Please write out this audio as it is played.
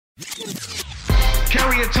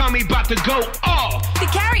Carrie and Tommy about to go off. The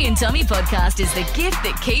Carrie and Tommy podcast is the gift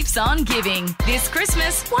that keeps on giving. This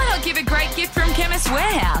Christmas, why not give a great gift from Chemist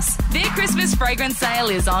Warehouse? Their Christmas fragrance sale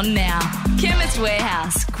is on now. Chemist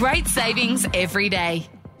Warehouse, great savings every day.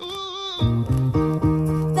 Thank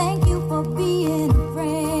you for being a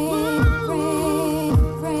friend, friend.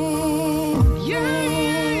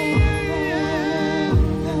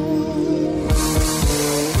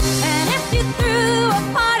 And if you threw a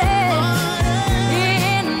party,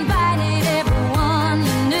 invited everyone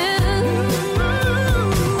you knew,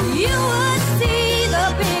 you would see the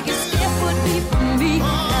biggest gift would be from me,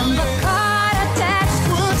 and the card attached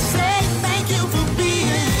would say thank you for being a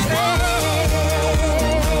friend.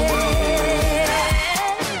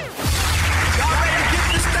 Y'all ready to get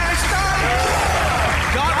this thing started?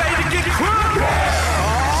 Y'all ready to get crunk?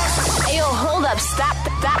 Hey, yo, hold up, stop.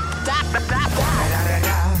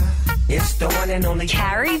 It's the one and only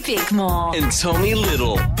Carrie Bickmore. And Tommy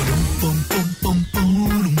Little.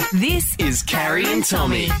 This Is Carrie and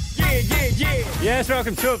Tommy. Yes,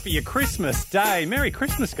 welcome to it for your Christmas day. Merry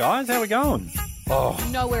Christmas, guys. How we going?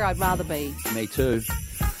 Nowhere I'd rather be. Me too.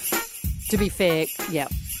 To be fair, yeah.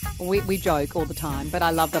 We joke all the time, but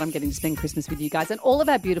I love that I'm getting to spend Christmas with you guys and all of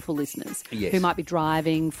our beautiful listeners Yes. who might be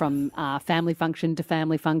driving from family function to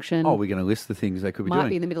family function. Oh, we're going to list the things they could be might doing.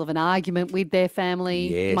 be in the middle of an argument with their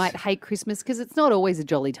family. Yes. Might hate Christmas because it's not always a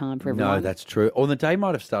jolly time for everyone. No, that's true. Or the day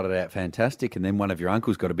might have started out fantastic, and then one of your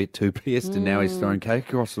uncles got a bit too pissed, and now he's throwing cake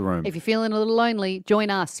across the room. If you're feeling a little lonely,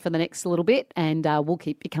 join us for the next little bit and we'll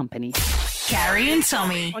keep you company. Carrie and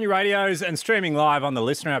Tommy. On your radios and streaming live on the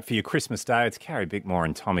Listener app for your Christmas day, it's Carrie Bickmore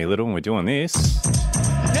and Tommy Little, and we're doing this.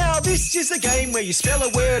 Now this is a game where you spell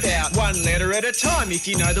a word out, one letter at a time. If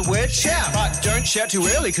you know the word, shout. But don't shout too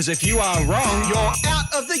early, because if you are wrong, you're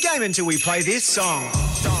out of the game until we play this song.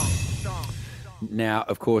 Now,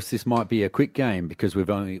 of course, this might be a quick game because we're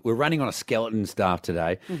running on a skeleton staff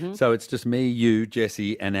today. Mm-hmm. So it's just me, you,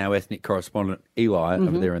 Jesse, and our ethnic correspondent, Eli,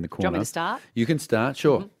 over there in the corner. Mm-hmm. Do you want me to start? You can start,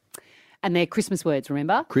 sure. And they're Christmas words,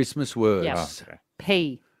 remember? Christmas words. Yeah. Okay.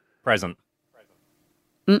 P. Present.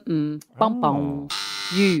 Bum bum.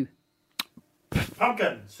 You.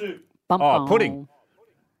 Pumpkin soup. Bum Oh, bum. pudding.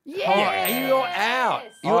 Yeah. You're out.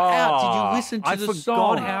 You're out. Did you listen to I the forgot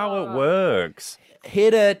song? how it works.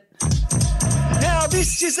 Hit it. Now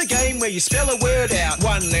this is a game where you spell a word out,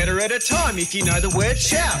 one letter at a time. If you know the word,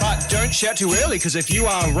 shout. But don't shout too early, because if you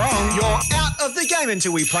are wrong, you're out of the game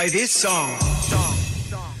until we play this song.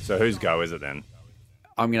 So whose go is it then?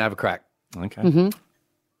 I'm going to have a crack. Okay.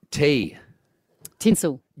 T.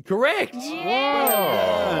 Tinsel. Correct.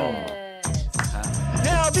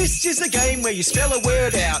 Now this is a game where you spell a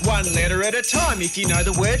word out, one letter at a time. If you know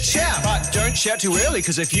the word, shout. But don't shout too early,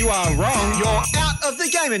 because if you are wrong, you're out of the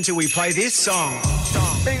game until we play this song.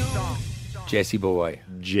 Jesse boy.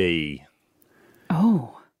 G.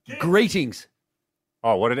 Oh. Greetings.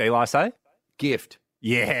 Oh, what did Eli say? Gift.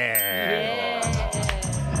 Yeah.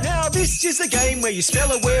 Now this is a game where you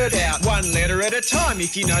spell a word out, one letter at a time.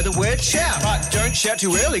 If you know the word, shout. But don't shout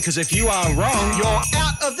too early, because if you are wrong, you're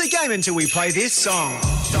out of the game until we play this song.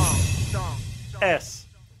 S.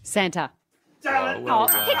 Santa. Oh,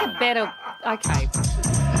 pick a better. Okay.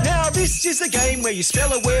 Now this is a game where you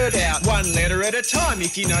spell a word out, one letter at a time.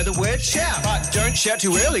 If you know the word, shout. But don't shout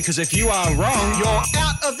too early, because if you are wrong, you're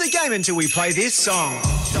out of the game until we play this song.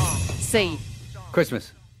 C.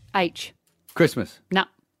 Christmas. H. Christmas. No.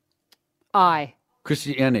 I.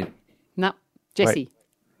 Christianity. No. Jesse.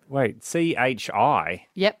 Wait, C-H-I?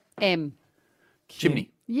 Yep. M.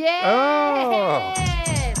 Chimney. Yeah.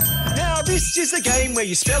 Now this is a game where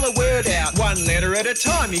you spell a word out, one letter at a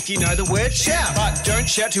time. If you know the word, shout. But don't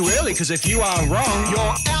shout too early, because if you are wrong,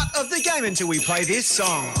 you're out of the game until we play this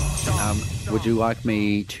song. Would you like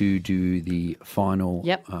me to do the final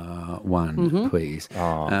Yep. one, please?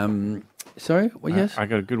 Sorry? Well, yes? I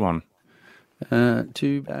got a good one.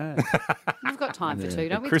 Too bad. We've got time for two,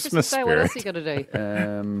 don't we? Christmas Day. What else you spirit. got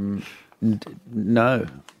to do? No.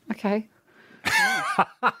 Okay.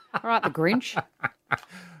 All right, the Grinch.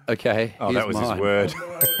 Okay. Oh, here's that was mine. his word.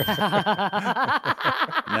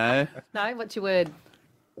 No. No, what's your word?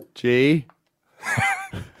 G.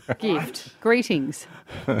 Gift. Greetings.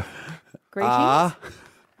 Greetings. R.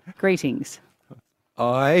 Greetings.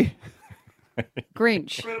 I.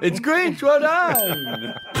 Grinch. It's Grinch. Well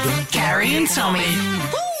done. Carrie and Tommy.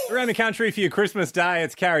 Around the country for your Christmas day,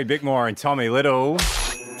 it's Carrie Bickmore and Tommy Little.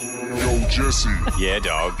 Yo, Jesse, Yeah,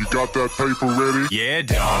 dog. you got that paper ready? Yeah,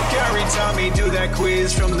 dog. Carrie, Tommy, do that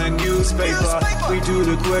quiz from the newspaper. We do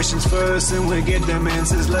the questions first and we get them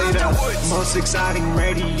answers later. Most exciting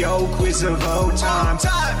radio quiz of all time.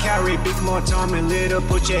 Carrie, big more Tommy, little,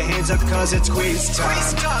 put your hands up cause it's quiz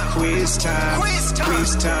time. Quiz time.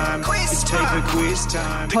 Quiz time. It's paper quiz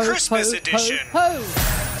time. The Christmas edition.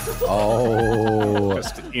 Oh.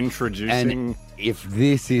 Just introducing. And if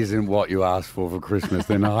this isn't what you asked for Christmas,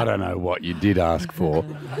 then I don't know what you did ask for.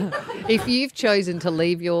 If you've chosen to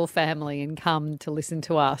leave your family and come to listen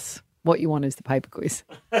to us, what you want is the paper quiz.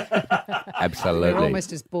 Absolutely. We're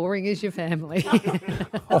almost as boring as your family.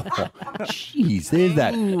 Jeez, there's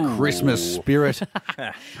that Christmas spirit.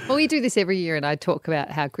 Well, we do this every year, and I talk about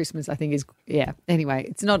how Christmas, I think, is, Anyway,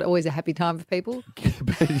 it's not always a happy time for people.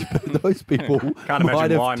 But those people Can't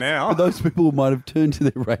imagine why now. But those people might have turned to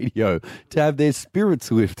their radio to have their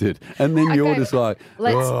spirits lifted, and then you're just like,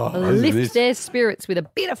 Let's isn't lift this their spirits with a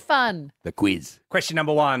bit of fun. the quiz. Question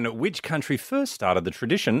number 1. Which country first started the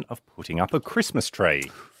tradition of putting up a Christmas tree?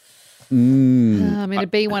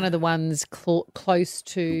 It'd be one of the ones close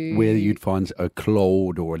to Where you'd find a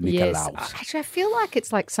Claude or a Nicolaus. Yes, actually, I feel like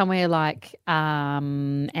it's like somewhere like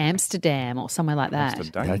Amsterdam or somewhere like that.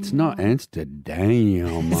 Amsterdam? That's not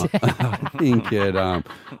Amsterdam. I think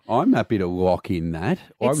I'm happy to lock in that.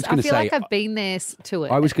 I feel like I've been there to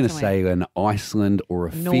it. I was going to somewhere. say an Iceland or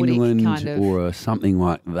a Nordic Finland kind of. or a something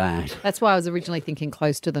like that. That's why I was originally thinking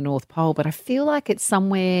close to the North Pole, but I feel like it's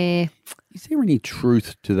somewhere. Is there any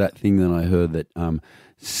truth to that thing that I heard that I'm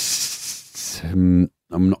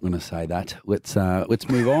not going to say that. Let's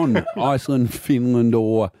move on. Iceland, Finland,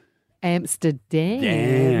 or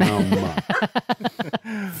Amsterdam.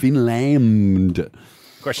 Finland.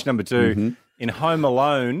 Question number 2. In Home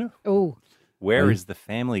Alone, Oh, where is the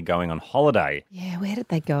family going on holiday? yeah. Where did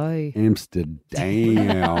they go? Amsterdam.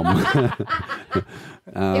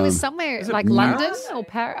 It was somewhere like London or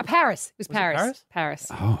Paris. It was Paris. Paris?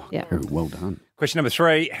 Oh, Yeah. very well done. Question number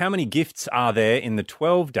 3. How many gifts are there in the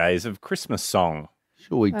 12 Days of Christmas song?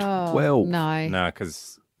 Surely 12. No. No,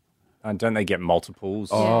 because don't they get multiples?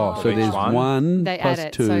 Oh, of so each there's one They plus add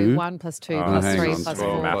it. 2. So 1 plus 2 plus hang 3 on, plus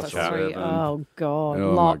 12 4 maths plus chat. 3. Oh, God.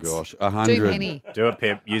 Oh, Lots. my gosh. 100. Too many. Do it,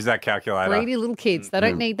 Pip. Use that calculator. Greedy little kids. They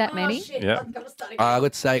don't need that many. Yeah.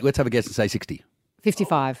 Let's have a guess and say 60.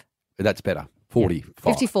 55. That's better. 45.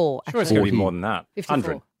 54. Sure, it's Actually. going to be 40. more than that. 54.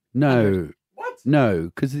 100. No. No,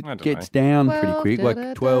 because it I don't gets know. down pretty 12, quick, da, like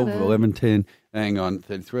da, 12, da, da. 11, 10, hang on,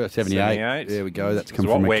 33, 78. 78. There we go. That's That's come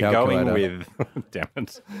what from a we're calculator. going with. Damn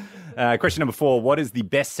it. Question number 4. What is the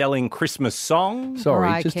best-selling Christmas song? Sorry,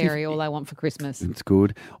 Mariah just Carey, All I Want for Christmas. it's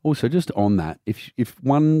good. Also, just on that, if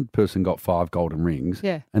one person got 5 golden rings,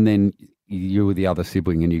 Yeah. and then you were the other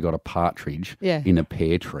sibling and you got a partridge Yeah. in a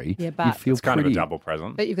pear tree, Yeah, you but- feel It's kind of a pretty- double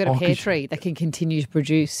present. But you've got a Oh, pear 'cause- tree that can continue to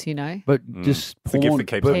produce, you know. But just It's the gift porn, that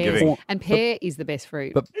keeps but on giving. porn- And pear is the best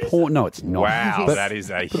fruit. But porn, no, it's not. Wow, But- that is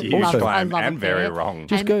a but huge also- I claim love a and very pear. wrong.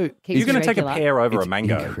 Just And go- keeps You're going to you take a regular. pear over It's a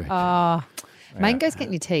mango. incorrect. Mangoes get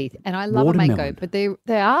in your teeth, and I love a mango, Watermelon. but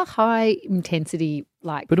they are high intensity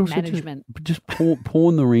But also management. just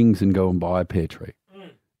pawn the rings and go and buy a pear tree.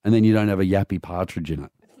 And then you don't have a yappy partridge in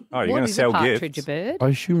it. Oh, you're What going to is sell a partridge? gifts. A bird? I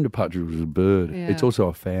assumed a partridge was a bird. Yeah. It's also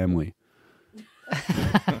a family.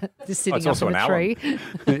 Just sitting it's up also in a an tree.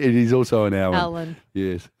 It is also an Alan. Alan.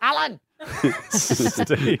 Yes. Alan.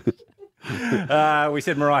 Steve. We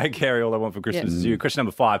said Mariah Carey, All I Want for Christmas is You. Question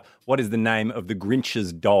number 5. What is the name of the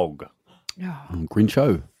Grinch's dog?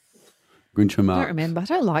 Grincho. Grincho I Mark. don't remember. I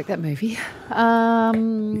don't like that movie.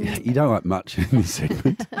 You don't like much in this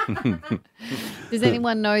segment. Does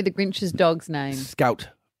anyone know the Grinch's dog's name? Scout.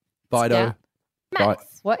 Fido.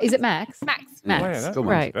 Max. What is it? Max. Max. Oh, yeah, Max. that Good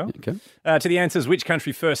Right. rings a bell. Okay. To the answers, which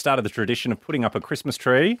country first started the tradition of putting up a Christmas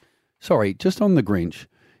tree? Sorry, just on the Grinch.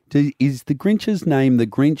 Is the Grinch's name the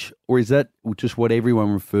Grinch, or is that just what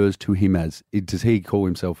everyone refers to him as? Does he call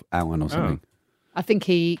himself Alan or something? I think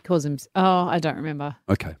he calls him. Oh, I don't remember.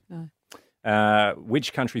 Okay.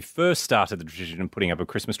 Which country first started the tradition of putting up a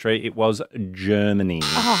Christmas tree? It was Germany.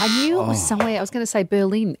 Oh, I knew it was somewhere. I was going to say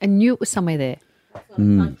Berlin. I knew it was somewhere there.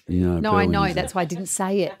 No, I know. Berlin's- That's why I didn't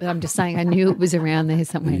say it. But I'm just saying I knew it was around there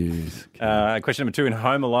somewhere. Yes. Question number 2. In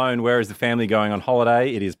Home Alone, where is the family going on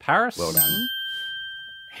holiday? It is Paris. Well done.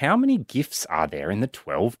 How many gifts are there in the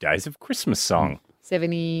 12 Days of Christmas song?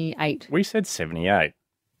 78. We said 78.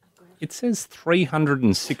 It says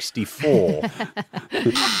 364.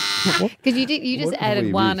 Because you just What have added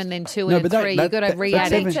we 1 missed? and then 2 No, and but then that- 3. that- You've got to that-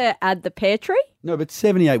 re-add that's it. seven- To add the pear tree? No, but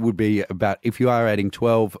 78 would be about, if you are adding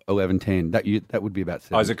 12, 11, 10, that would be about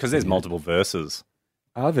 7. Oh, is it because there's multiple verses?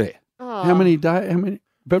 Are there? How many?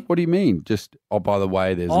 But what do you mean? Just, by the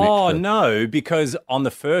way, there's an Oh, extra. no, because on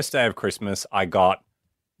the first day of Christmas, I got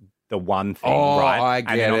the one thing, Oh, right? I and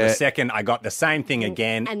then get on the it. second, I got the same thing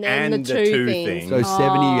again And then the two two things. things. So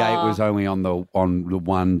 78 was only on the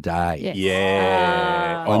one day. Yes.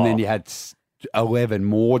 Yeah. And then you had 11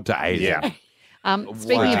 more days. Yeah. Speaking of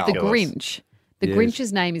the Ridiculous. Grinch, the Yes.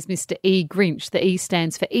 Grinch's name is Mr. E. Grinch. The E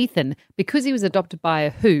stands for Ethan. Because he was adopted by a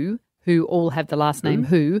who all have the last name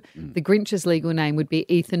Who, the Grinch's legal name would be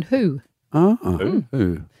Ethan Who. Oh,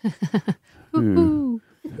 Who.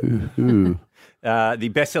 The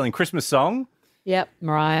best-selling Christmas song, Yep,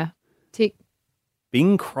 Mariah. Tick.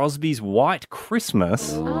 Bing Crosby's White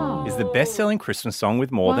Christmas, is the best-selling Christmas song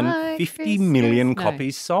with more than White 50 million Christmas. No.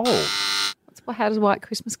 copies sold. How does White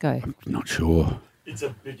Christmas go? not sure. It's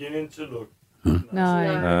a beginning to look.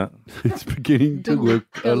 No. It's beginning to look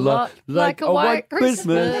a lot like a white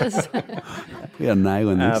Christmas. We are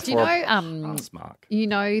nailing this. Do you know, Pass mark. you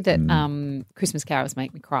know that Christmas carols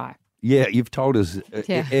make me cry? Yeah, you've told us.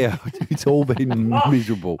 Yeah. It's all been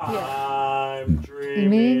miserable. I'm Dreaming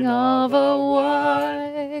dreaming of a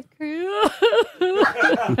white Christmas.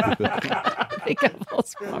 I think I've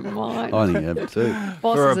lost my mind. I think you have too. Bosses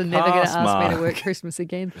For a are never going to pass ask me to mark. work Christmas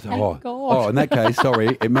again. Oh, Thank God. in that case,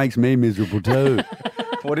 sorry, it makes me miserable too.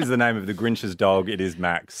 What is the name of the Grinch's dog? It is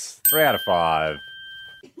Max. 3 out of 5.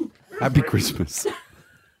 Happy Christmas.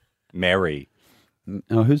 Mary.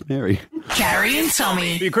 Oh, who's Mary? Carrie and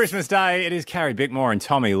Tommy. For your Christmas Day, it is Carrie Bickmore and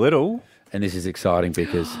Tommy Little. And this is exciting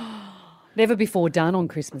because Never before done on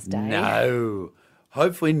Christmas Day. no,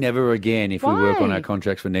 hopefully never again if we work on Why? our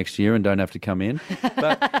contracts for next year and don't have to come in.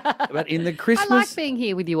 But in the I Christmas, like being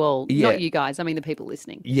here with you all. Yeah. Not you guys, I mean the people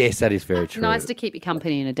listening. yes, that is very It's true. nice to keep you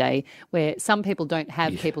company in a day where some people don't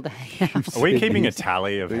have people to hang out. Are we keeping a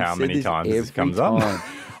tally of We've how said many this times this every comes time. up?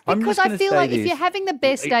 I'm Because just I gonna feel say like if this. you're having the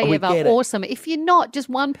best We day ever, get it. awesome. If you're not, just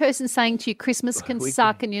one person saying to you Christmas can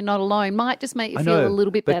suck and you're not alone might just make you I feel know, a little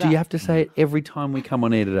bit but better. do you have to say it every time we come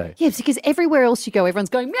on air today? Yes, because everywhere else you go, everyone's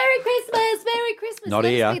going, Merry Christmas, Merry Christmas. Not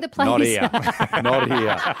Let's here. be the place. Not here. Not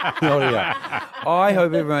here. Not here. I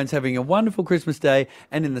hope everyone's having a wonderful Christmas day.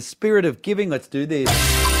 And in the spirit of giving, let's do this.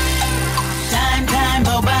 Time,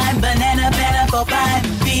 for mine. Banana, for mine.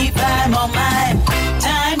 Be fine, more mine.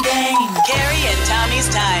 Time game. Carrie and Tommy's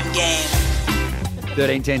time game.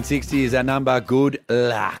 131060 is our number. Good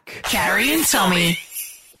luck. Carrie and Tommy.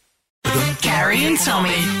 Carrie and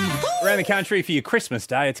Tommy. Around the country for your Christmas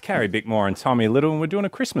Day, it's Carrie Bickmore and Tommy Little, and we're doing a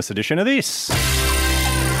Christmas edition of this.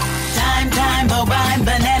 Time, for mine.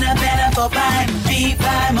 Banana, for mine. Be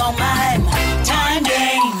fine, more mine. Time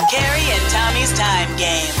game. Carrie and Tommy's time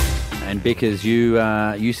game. And because you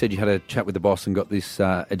said you had a chat with the boss and got this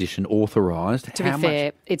edition authorised. To be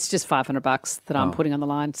fair, it's just $500 that I'm putting on the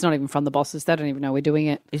line. It's not even from the bosses. They don't even know we're doing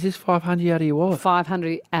it. Is this 500 out of your wallet?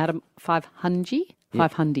 500 out of 500?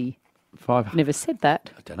 500. 500. Never said that.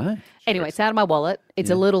 I don't know. Anyway, it's out of my wallet. It's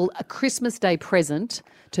a Christmas Day present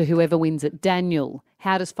to whoever wins it. Daniel,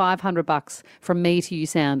 how does $500 from me to you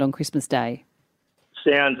sound on Christmas Day?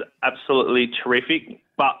 Sounds absolutely terrific.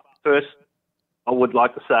 But first, I would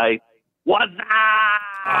like to say, what's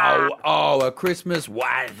up? Oh, a Christmas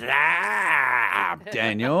what's up,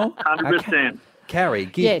 Daniel? 100%. Carrie,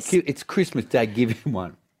 Yes. it's Christmas Day. Give him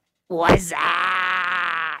one. What's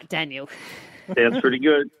up, Daniel? Sounds pretty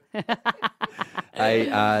good.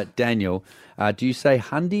 Hey, Daniel, do you say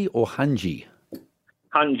hundy or hungy?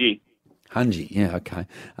 Hungy. Hungy, yeah, okay.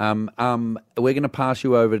 We're going to pass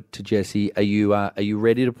you over to Jesse. Are you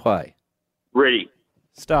ready to play? Ready.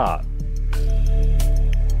 Start.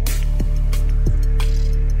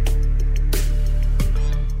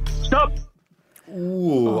 Stop.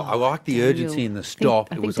 Ooh, I like the urgency in the stop.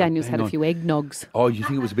 I think Daniel's had a few eggnogs. Oh, you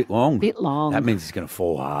think it was a bit long? Bit long. That means it's going to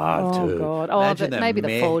fall hard Oh, too. God. Oh, Imagine but maybe the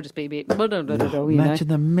mess. fall will just be a bit, you know. Imagine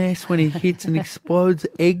the mess when he hits and explodes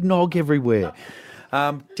eggnog everywhere.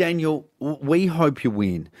 Daniel, we hope you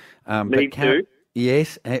win. Me too.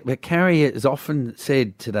 Yes, but Carrie has often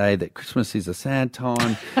said today that Christmas is a sad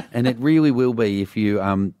time, and it really will be if you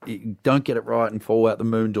don't get it right and fall out the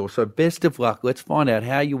moon door. So best of luck. Let's find out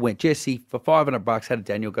how you went. Jesse, for $500, how did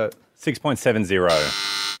Daniel go?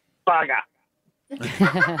 6.70. Bugger.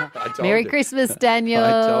 I told Merry you. Christmas, Daniel.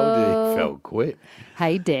 I told you. He fell quick.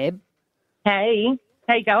 Hey, Deb. Hey,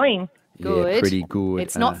 how you going? Good. Yeah, pretty good.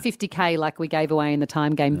 It's not 50K like we gave away in the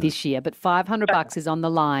time game this year, but $500 is on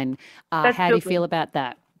the line. That's How do you still feel about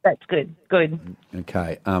that? That's good. Good.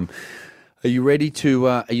 Okay. Are you ready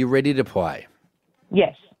to play?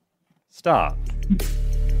 Yes. Start.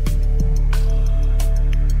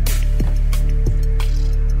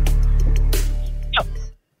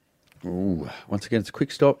 Ooh, once again, it's a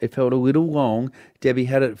quick stop. It felt a little long. Debbie,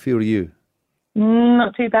 how did it feel to you?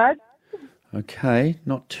 Not too bad. Okay,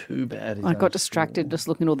 not too bad. I got distracted just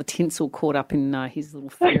looking at all the tinsel caught up in his little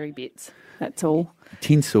fairy bits. That's all.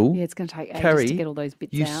 Tinsel? Yeah, it's going to take ages Carrie, to get all those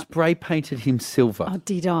bits you out. spray painted him silver. Oh,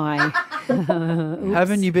 did I?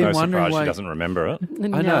 Haven't you been No wondering surprise why? she doesn't remember it.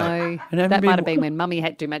 No. I know. And haven't That been- might have been when Mummy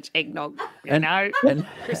had too much eggnog. And- and-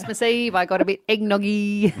 Christmas Eve, I got a bit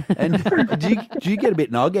eggnoggy. And did you get a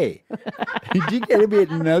bit nuggy? Did you get a bit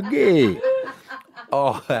nuggy?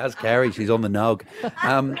 Oh, how's Carrie? She's on the nug.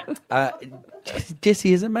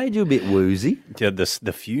 Jessie, has it made you a bit woozy? Yeah,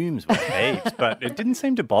 the fumes were heaps, but it didn't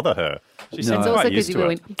seem to bother her. She seemed It's also quite because used you to go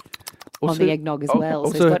it. in on the eggnog as well.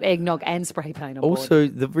 So it's got eggnog and spray paint on board. Also,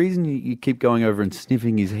 the reason you keep going over and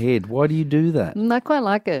sniffing his head, why do you do that? I quite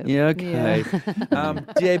like it. Yeah, okay.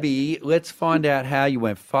 Debbie, let's find out how you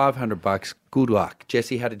went. $500. Good luck.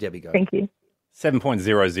 Jessie, how did Debbie go? Thank you.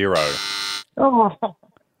 7.00. Oh,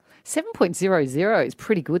 7.00 is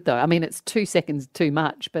pretty good, though. I mean, it's 2 seconds too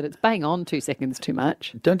much, but it's bang on 2 seconds too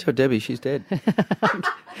much. Don't tell Debbie, she's dead.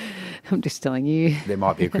 I'm just telling you. There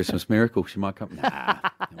might be a Christmas miracle. She might come. Nah,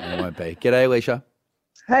 there won't be. G'day, Alicia.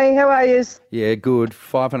 Hey, how are you? Yeah, good.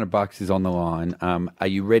 $500 is on the line. Are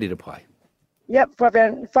you ready to play? Yep,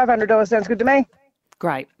 $500 sounds good to me.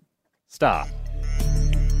 Great. Start.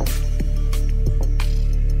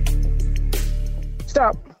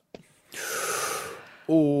 Stop.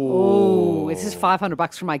 Oh, this is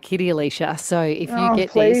 $500 from my kitty, Alicia. So if you Oh, get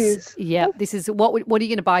please. this, this is what are you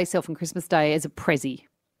going to buy yourself on Christmas Day as a prezi?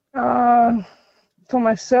 For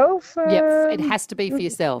myself? Yep, it has to be for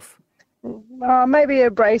yourself. Maybe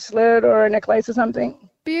a bracelet or a necklace or something.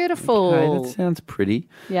 Beautiful. Okay, that sounds pretty.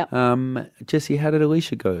 Yep. Jessie, how did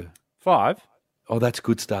Alicia go? 5. Oh, that's a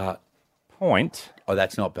good start. Point. Oh,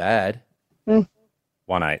 that's not bad.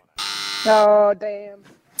 1.8. Oh, damn.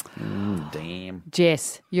 Damn.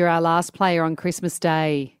 Jess, you're our last player on Christmas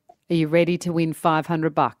Day. Are you ready to win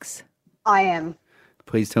 $500? I am.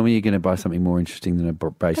 Please tell me you're going to buy something more interesting than a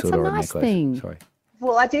bracelet That's a or a nice necklace. thing. Sorry.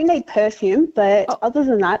 Well, I do need perfume, but other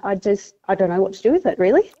than that, I don't know what to do with it,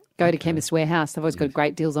 really. Go to Chemist Warehouse. They've always got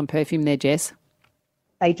great deals on perfume there, Jess.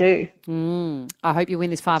 They do. I hope you win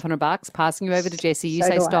this $500. Passing you over to Jessie. You So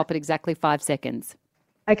say do I. stop at exactly 5 seconds.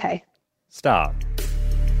 Okay. Start.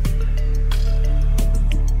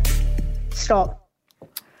 Stop.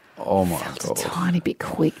 Oh, my Felt God. a tiny bit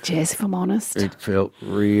quick, Jess, if I'm honest. It felt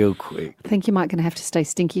real quick. I think you might going to have to stay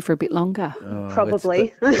stinky for a bit longer.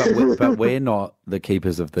 Probably. But we're not the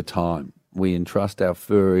keepers of the time. We entrust our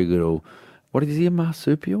furry little... What is he, a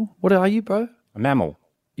marsupial? What are you, bro? A mammal.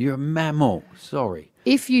 You're a mammal. Sorry.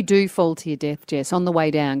 If you do fall to your death, Jess, on the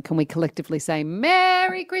way down, can we collectively say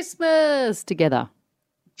Merry Christmas together?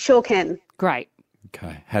 Sure can. Great.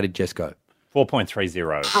 Okay. How did Jess go?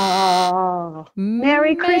 4.30. Oh,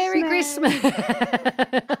 Merry Christmas.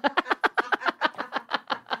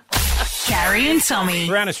 Carrie and Tommy.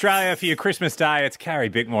 Around Australia for your Christmas Day, it's Carrie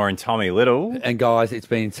Bickmore and Tommy Little. And guys, it's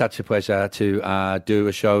been such a pleasure to do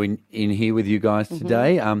a show in here with you guys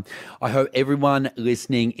today. I hope everyone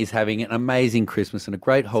listening is having an amazing Christmas and a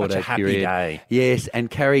great holiday Such a happy period. day. Yes, and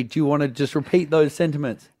Carrie, do you want to just repeat those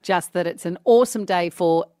sentiments? Just that it's an awesome day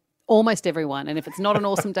for almost everyone. And if it's not an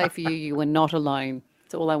awesome day for you, you are not alone.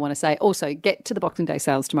 That's all I want to say. Also, get to the Boxing Day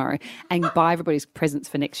sales tomorrow and buy everybody's presents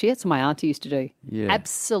for next year. That's what my auntie used to do. Yeah.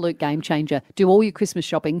 Absolute game changer. Do all your Christmas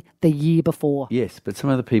shopping the year before. Yes, but some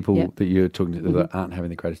of the people Yeah. that you're talking to that aren't having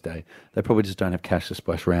the greatest day, they probably just don't have cash to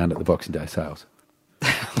splash around at the Boxing Day sales.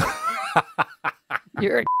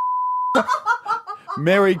 You're a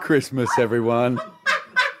Merry Christmas, everyone.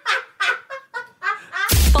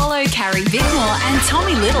 Follow Carrie Bickmore and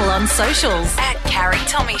Tommy Little on socials at Carrie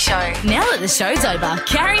Tommy Show. Now that the show's over,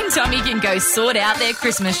 Carrie and Tommy can go sort out their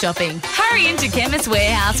Christmas shopping. Hurry into Chemist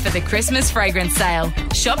Warehouse for the Christmas fragrance sale.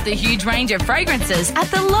 Shop the huge range of fragrances at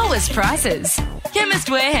the lowest prices. Chemist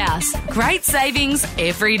Warehouse. Great savings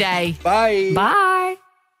every day. Bye. Bye.